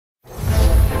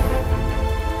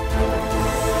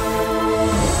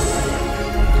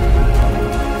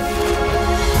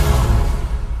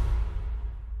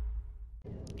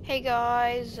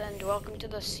guys, and welcome to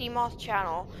the Seamoth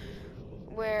channel,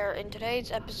 where in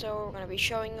today's episode we're going to be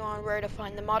showing you on where to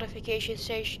find the modification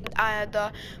station,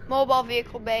 the mobile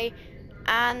vehicle bay,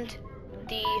 and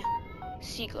the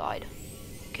Sea Glide.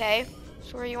 Okay,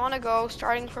 so where you want to go,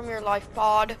 starting from your life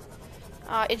pod,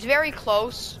 it's very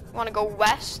close. You want to go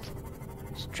west,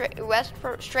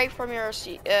 straight from your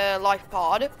life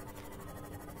pod.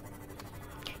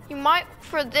 You might,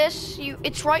 for this,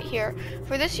 it's right here.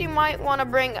 For this, you might want to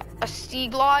bring a Sea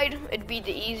Glide. It'd be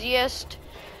the easiest.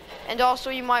 And also,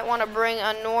 you might want to bring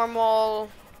a normal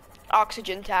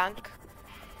oxygen tank.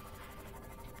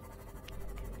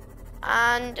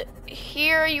 And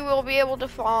here you will be able to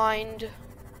find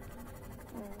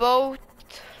both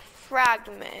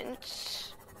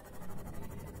fragments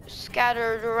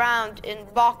scattered around in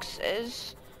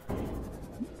boxes.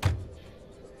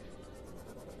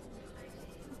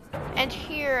 And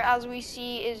here, as we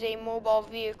see, is a mobile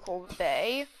vehicle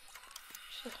bay.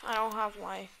 So I don't have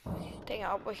my thing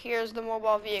out, but here's the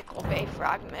mobile vehicle bay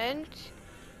fragment.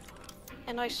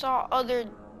 And I saw other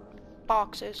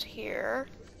boxes here.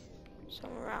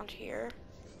 Some around here.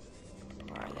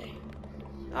 Where are they?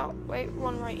 Oh, wait,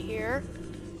 one right here.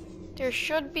 There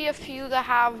should be a few that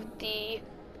have the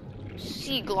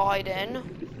Sea Glide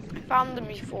in. I found them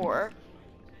before.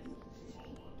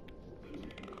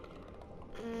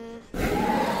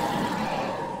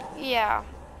 Yeah,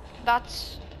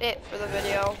 that's it for the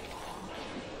video.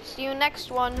 See you next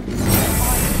one.